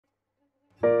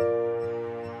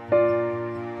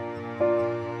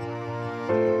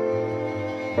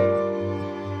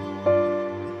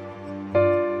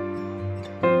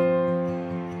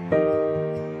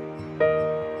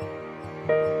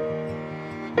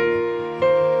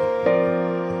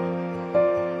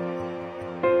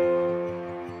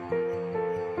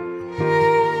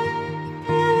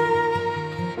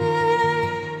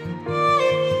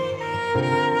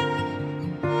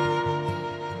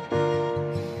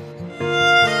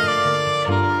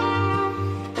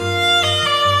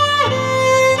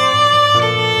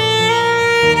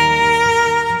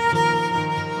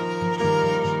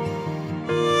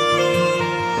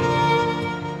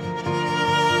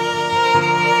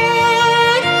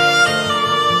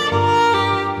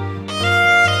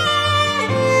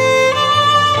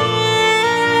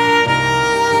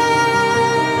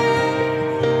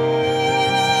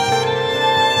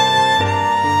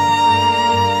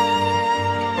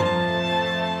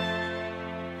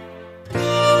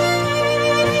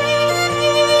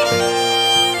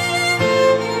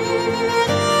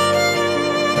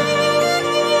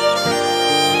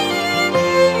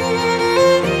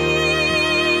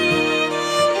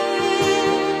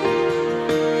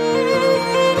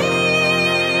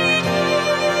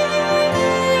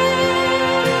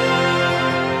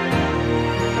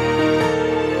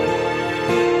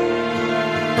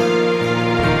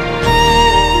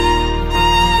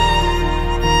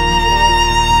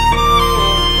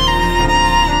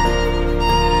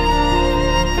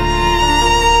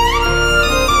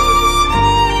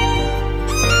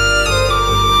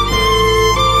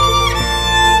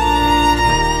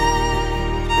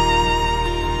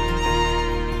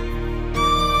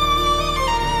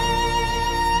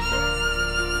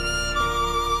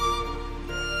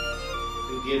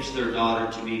expects their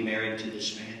daughter to be married to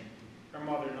this man? Her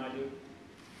mother and I do.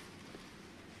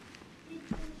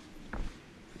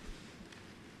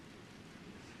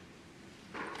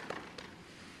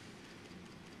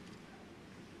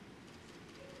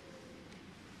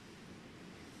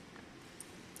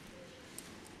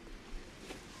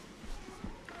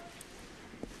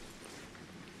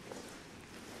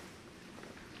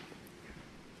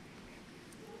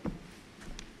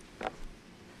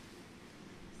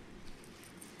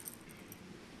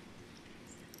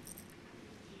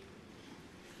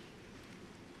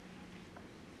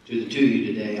 To the two of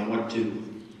you today, I want to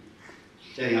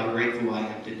tell you how grateful I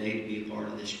am today to be a part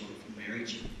of this wonderful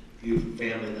marriage, beautiful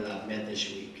family that I've met this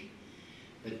week.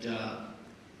 But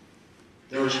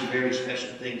there are some very special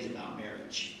things about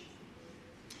marriage.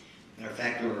 Matter of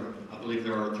fact, I believe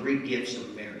there are 3 gifts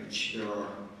of marriage. There are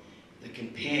the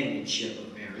companionship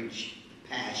of marriage,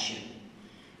 passion,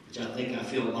 which I think I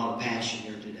feel a lot of passion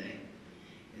here today.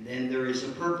 And then there is a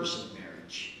purpose of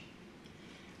marriage.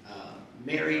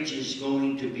 Marriage is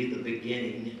going to be the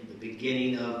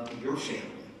beginning of your family.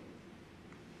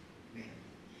 Man.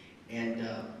 And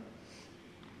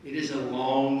it is a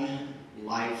long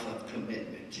life of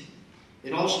commitment.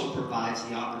 It also provides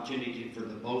the opportunity for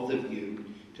the both of you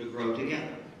to grow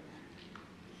together.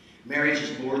 Marriage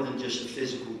is more than just a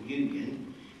physical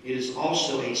union. It is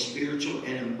also a spiritual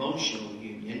and emotional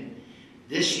union.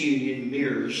 This union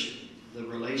mirrors the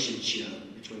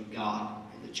relationship between God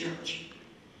and the church.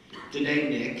 Today,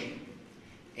 Nick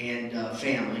and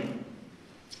family,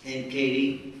 and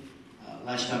Kaytee,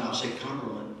 last time I said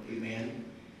Cumberland, amen,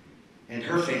 and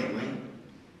her family,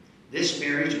 this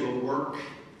marriage will work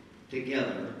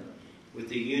together with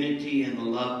the unity and the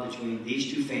love between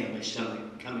these two families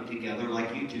coming together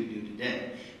like you two do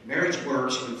today. Marriage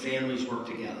works when families work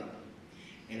together.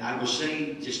 And I will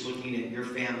say, just looking at your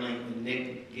family and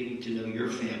Nick getting to know your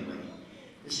family,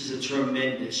 this is a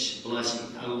tremendous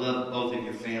blessing. I love both of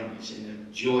your families and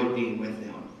enjoy being with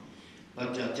them.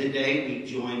 But today we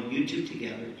join you two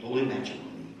together, holy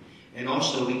matrimony, and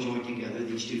also we join together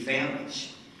these two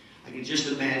families. I can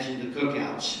just imagine the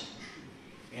cookouts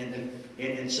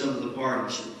and some of the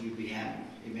parties that you'd be having.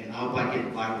 Amen. I hope I get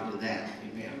invited to that.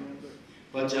 Amen.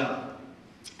 But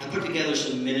I put together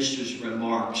some minister's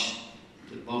remarks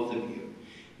to both of you.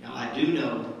 Now I do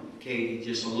know Kaytee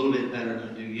just a little bit better than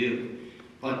I do you.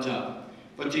 But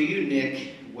to you,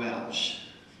 Nick Wells,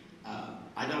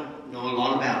 I don't know a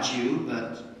lot about you,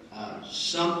 but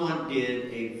someone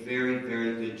did a very,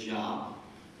 very good job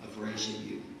of raising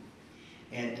you.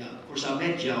 And, of course, I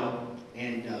met Joe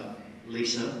and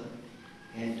Lisa,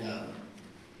 and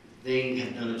they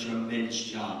have done a tremendous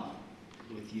job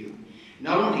with you.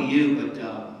 Not only you, but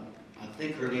I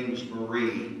think her name was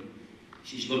Marie.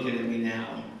 She's looking at me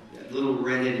now. That little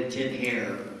redheaded tint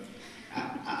hair.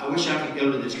 I wish I could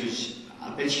go to this because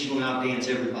I bet she's going to outdance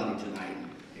everybody tonight.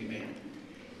 Amen.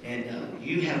 And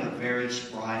you have a very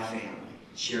spry family.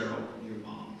 Cheryl, your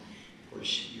mom, of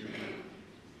course,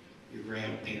 your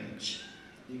grandparents.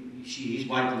 He's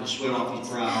wiping the sweat off his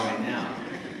brow right now.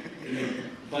 Amen.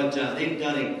 But they've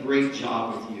done a great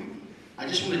job with you. I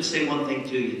just wanted to say one thing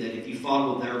to you, that if you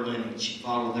follow their lineage,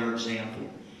 follow their example,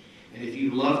 and if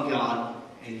you love God,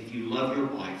 and if you love your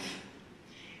wife,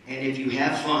 and if you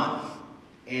have fun,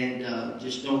 and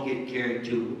just don't get carried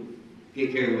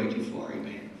away too far,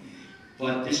 amen.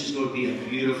 But this is going to be a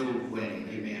beautiful wedding,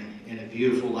 amen, and a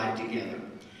beautiful life together.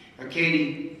 Now,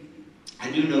 Kaytee,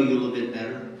 I do know you a little bit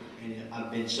better, and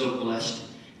I've been so blessed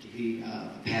to be the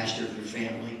pastor of your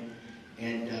family.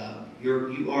 And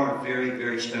you are a very,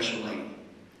 very special lady.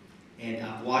 And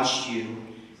I've watched you,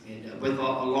 and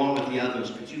along with the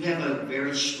others, but you have a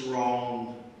very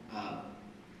strong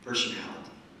personality.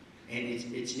 And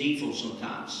it's needful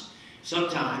sometimes.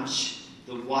 Sometimes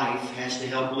the wife has to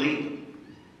help lead.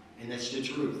 And that's the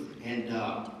truth. And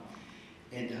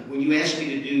when you asked me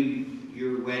to do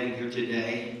your wedding here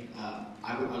today,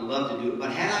 I'd love to do it.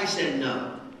 But had I said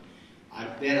no, I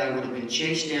bet I would have been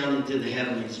chased down into the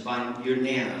heavens by your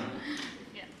Nana.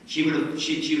 Yeah. She would have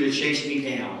chased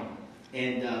me down.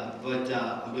 And but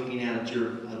I'm looking out at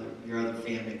your other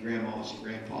family, grandmas and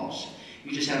grandpas.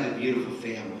 You just have a beautiful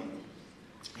family.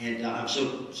 And I'm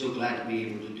so glad to be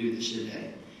able to do this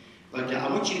today. But I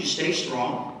want you to stay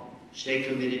strong, stay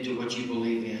committed to what you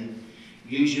believe in.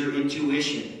 Use your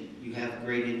intuition. You have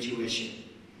great intuition.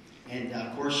 And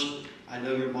of course, I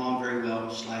know your mom very well,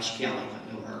 / Kelly.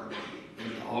 I know her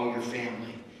and all your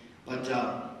family. But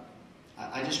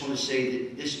I just want to say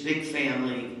that this big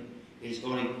family is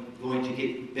going to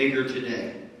get bigger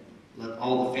today. Let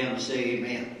all the families say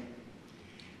amen.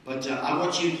 But I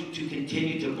want you to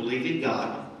continue to believe in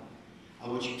God. I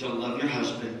want you to love your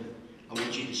husband. I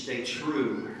want you to stay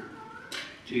true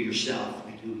to yourself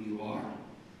and who you are.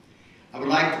 I would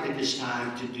like at this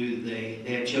time to do they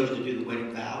have chosen to do the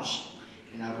wedding vows,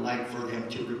 and I would like for them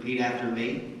to repeat after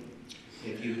me.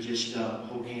 If you would just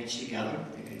hold hands together.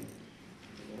 And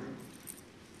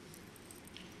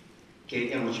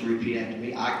Kaytee, I want you to repeat after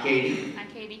me. I, Kaytee. I,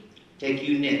 Kaytee. Take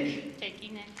you, Nick. Take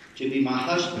you, Nick. To be my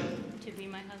husband. To be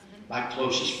my husband. My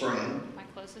closest friend. My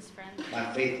closest friend.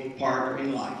 My faithful partner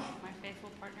in life. My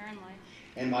faithful partner in life.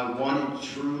 And my one and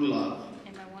true love.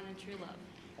 And my one and true love.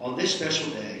 On this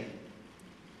special day.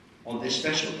 On this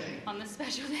special day. On this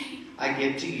special day. I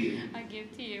give to you. I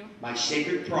give to you. My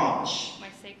sacred promise. My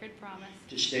sacred promise.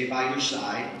 To stay by your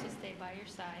side. To stay by your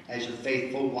side. As your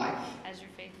faithful wife. As your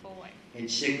faithful wife. In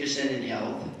sickness and in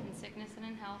health. In sickness and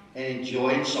in health. And in joy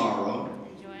and sorrow.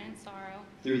 In joy and sorrow.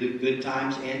 Through the good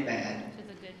times and bad. Through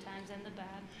the good times and the bad.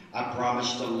 I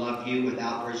promise to love you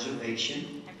without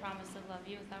reservation. I promise to love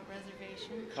you without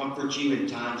reservation. Comfort you in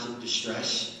times of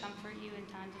distress. Comfort you in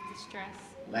times of distress.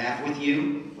 Laugh with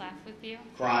you. Laugh with you.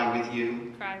 Cry with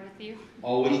you. Cry with you.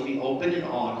 Always be open and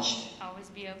honest. Always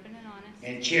be open and honest.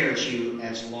 And cherish you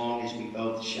as long as we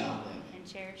both shall live. And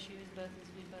cherish you as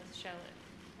we both shall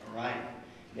live. All right.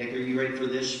 Nick, are you ready for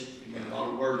this? You got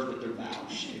all the words, but they're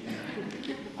vows.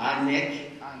 Amen. I,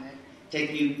 Nick. I, Nick.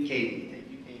 Take you, Kaytee.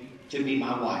 Take you, Kaytee. To be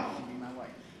my wife. To be my wife.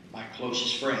 My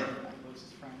closest friend. My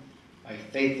closest friend. My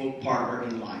faithful partner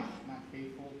in life. My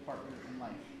faithful partner in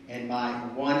life. And my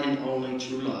one and only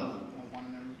true love. My one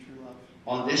and only true love.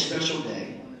 On this special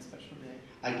day. On this special day.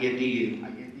 I give to you. I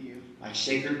give to you. My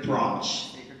sacred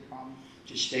promise. Sacred promise.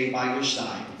 To stay by your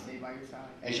side. To stay by your side.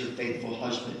 As your faithful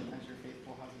husband. As your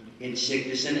faithful husband. In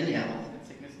sickness and in health. In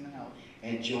sickness and in health.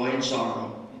 And joy and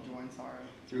sorrow. In joy and sorrow.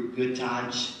 Through good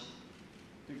times.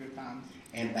 Through good times.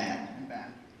 And bad. And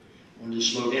bad. I wanted to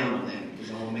slow down on that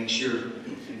because I want to make sure,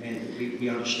 amen, that we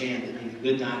understand that in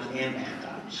good times and bad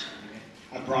times. Amen.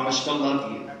 I promise to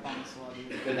love you. I promise to love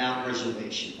you. Without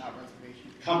reservation. Without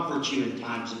reservation. Comfort you in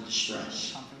times of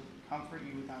distress. Comfort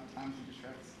you without times of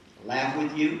distress. Laugh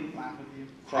with you. Laugh with you.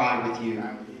 Cry with you.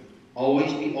 Cry with you.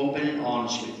 Always be open and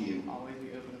honest with you. Always be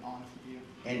open and honest with you.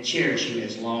 And cherish you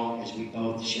as long as we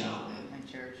both shall live.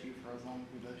 And cherish you for as long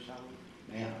as we both shall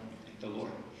live. Man, thank the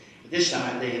Lord. At this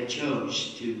time, they have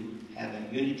chose to have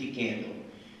a unity candle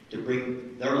to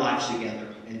bring their lives together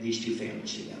and these two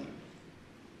families together.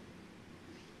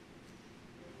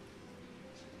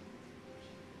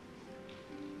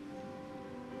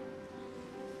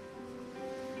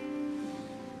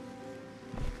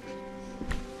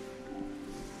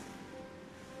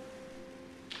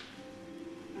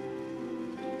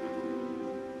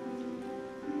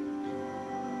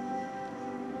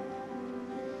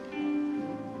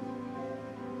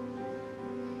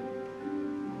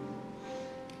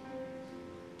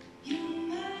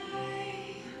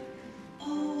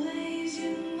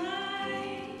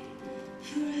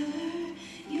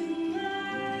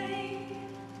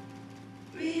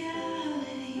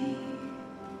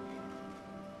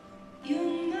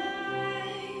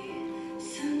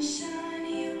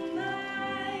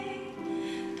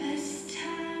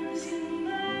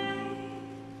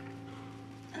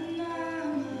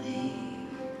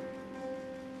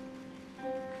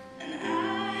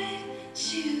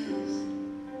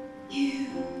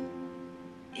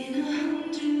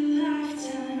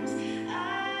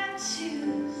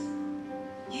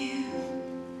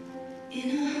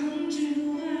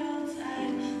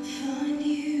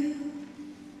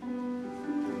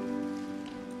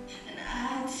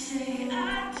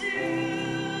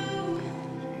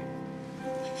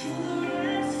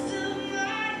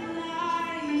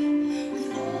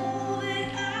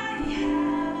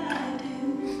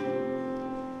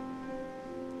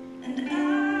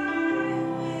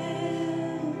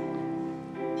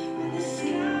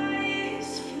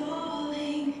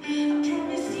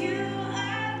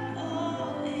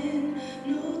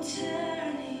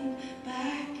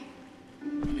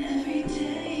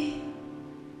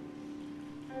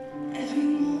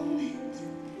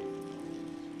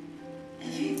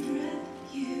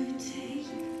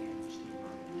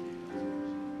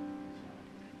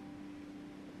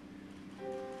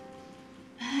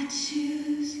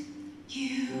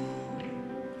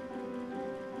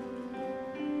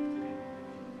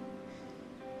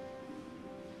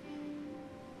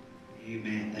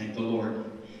 Amen. Thank the Lord.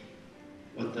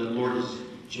 What the Lord has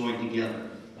joined together,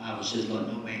 the Bible says, let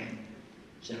no man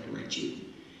separate you.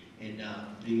 And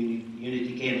the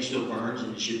unity candle still burns,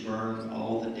 and it should burn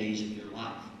all the days of your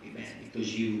life. Amen.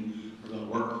 Because you are going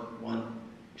to work one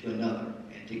to another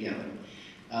and together.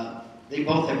 They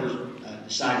both have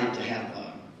decided to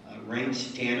have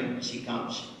rings, Tanner, as he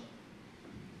comes.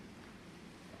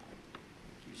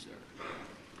 Thank you, sir.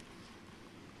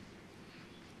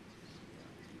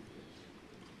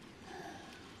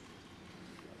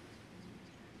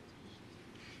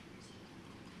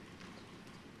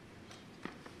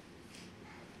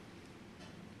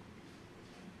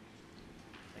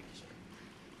 Thank you, sir.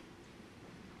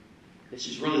 This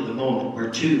is really the moment where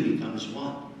two becomes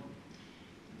one.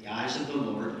 In the eyes of the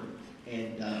Lord.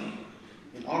 And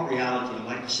in all reality, I'd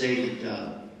like to say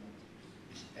that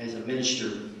as a minister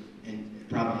and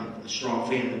probably a strong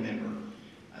family member,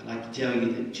 I'd like to tell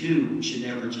you that two should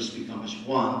never just become as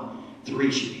one. Three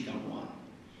should become one.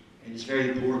 And it's very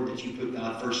important that you put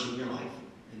God first in your life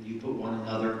and you put one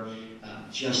another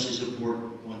just as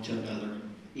important one to another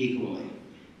equally.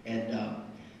 And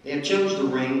they have chose the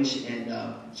rings, and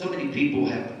so many people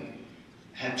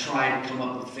have tried to come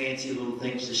up with fancy little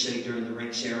things to say during the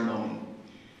ring ceremony.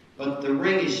 But the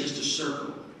ring is just a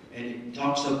circle, and it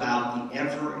talks about the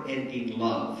ever-ending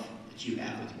love that you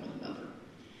have with one another.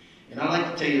 And I'd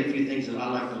like to tell you a few things that I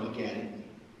like to look at it.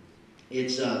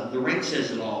 It's the ring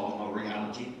says it all in all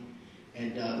reality,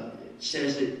 and it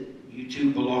says that you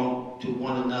two belong to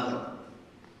one another.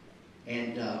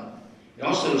 And it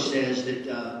also says that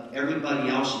everybody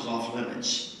else is off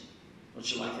limits.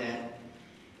 Don't you like that?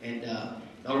 And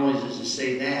not only does it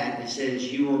say that, it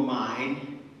says you are mine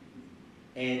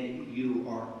and you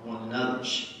are one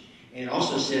another's. And it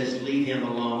also says leave him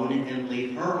alone and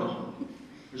leave her alone.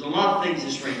 There's a lot of things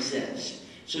this ring says.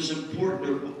 So it's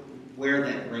important to wear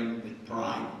that ring with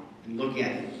pride and look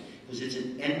at it, because it's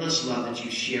an endless love that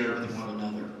you share with one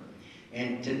another.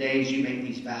 And today, as you make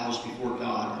these vows before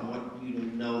God, I want you to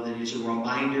know that it's a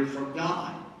reminder from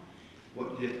God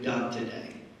what you have done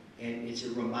today. And it's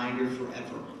a reminder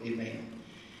forever. Amen.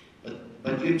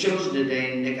 But you've chosen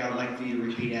today, and Nick, I would like for you to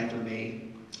repeat after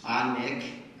me. I, Nick.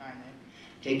 I,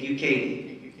 Nick. Take you, Kaytee.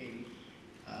 Take you, Kaytee.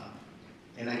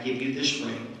 And I give you this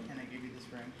ring. And I give you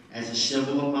this ring. As a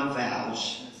symbol of my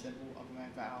vows. And a symbol of my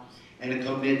vows. And a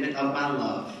commitment of my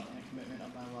love. And a commitment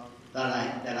of my love.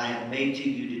 That I have made to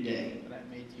you today. That I have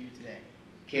made to you today.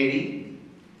 Kaytee.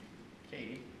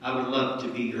 Kaytee. I would love to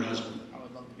be your husband. I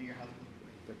would love to be your husband.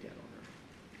 Put that on her.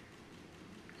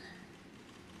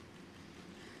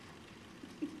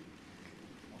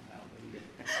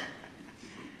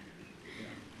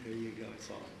 There you go. It's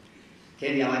all.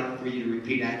 Kaytee, I'd like for you to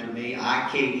repeat after me. I,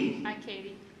 Kaytee. I,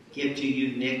 Kaytee. Give to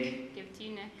you, Nick. Give to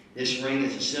you, Nick. This ring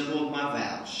is a symbol of my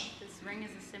vows. This ring is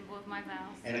a symbol of my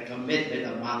vows. And a commitment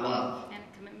of my love. And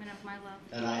a commitment of my love.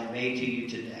 That I have made to you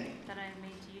today. That I have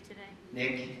made to you today.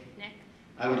 Nick. Nick.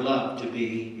 I would love to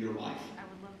be your wife. I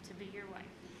would love to be your wife.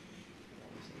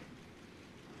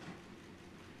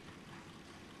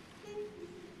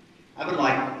 I would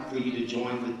like for you to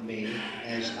join with me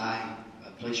as I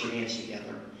place your hands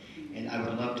together. And I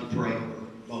would love to pray over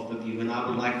both of you. And I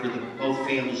would like for both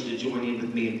families to join in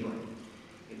with me and pray.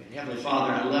 Amen. Heavenly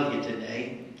Father, I love you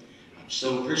today. I'm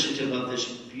so appreciative of this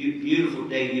beautiful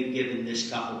day you've given this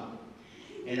couple.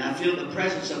 And I feel the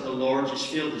presence of the Lord just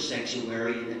fill the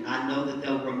sanctuary. And I know that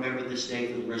they'll remember this day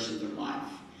for the rest of their life.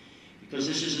 Because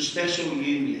this is a special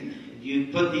union. And you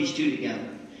put these two together.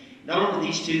 Not only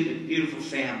these two, but beautiful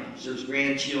families. There's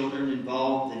grandchildren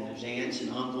involved, and there's aunts and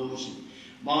uncles, and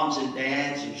moms and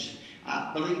dads.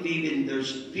 I believe even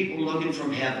there's people looking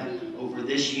from heaven over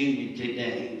this union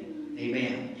today.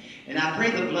 Amen. And I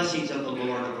pray the blessings of the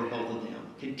Lord over both of them.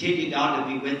 Continue, God,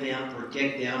 to be with them,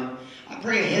 protect them. I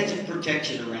pray a hedge of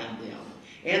protection around them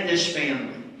and this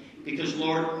family. Because,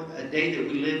 Lord, a day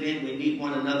that we live in, we need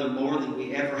one another more than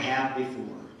we ever have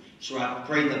before. So I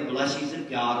pray the blessings of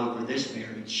God over this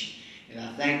marriage. And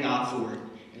I thank God for it.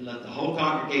 And let the whole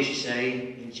congregation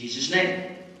say, in Jesus'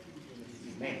 name,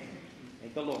 amen.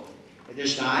 Thank the Lord. At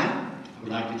this time, I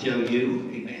would like to tell you,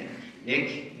 amen,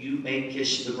 Nick, you may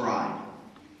kiss the bride.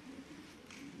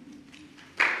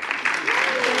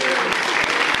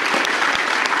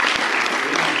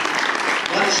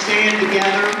 Let's stand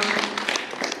together.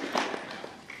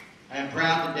 I am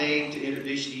proud today to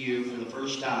introduce to you for the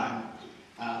first time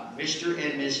Mr.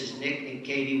 and Mrs. Nick and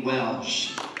Kaytee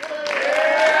Wells.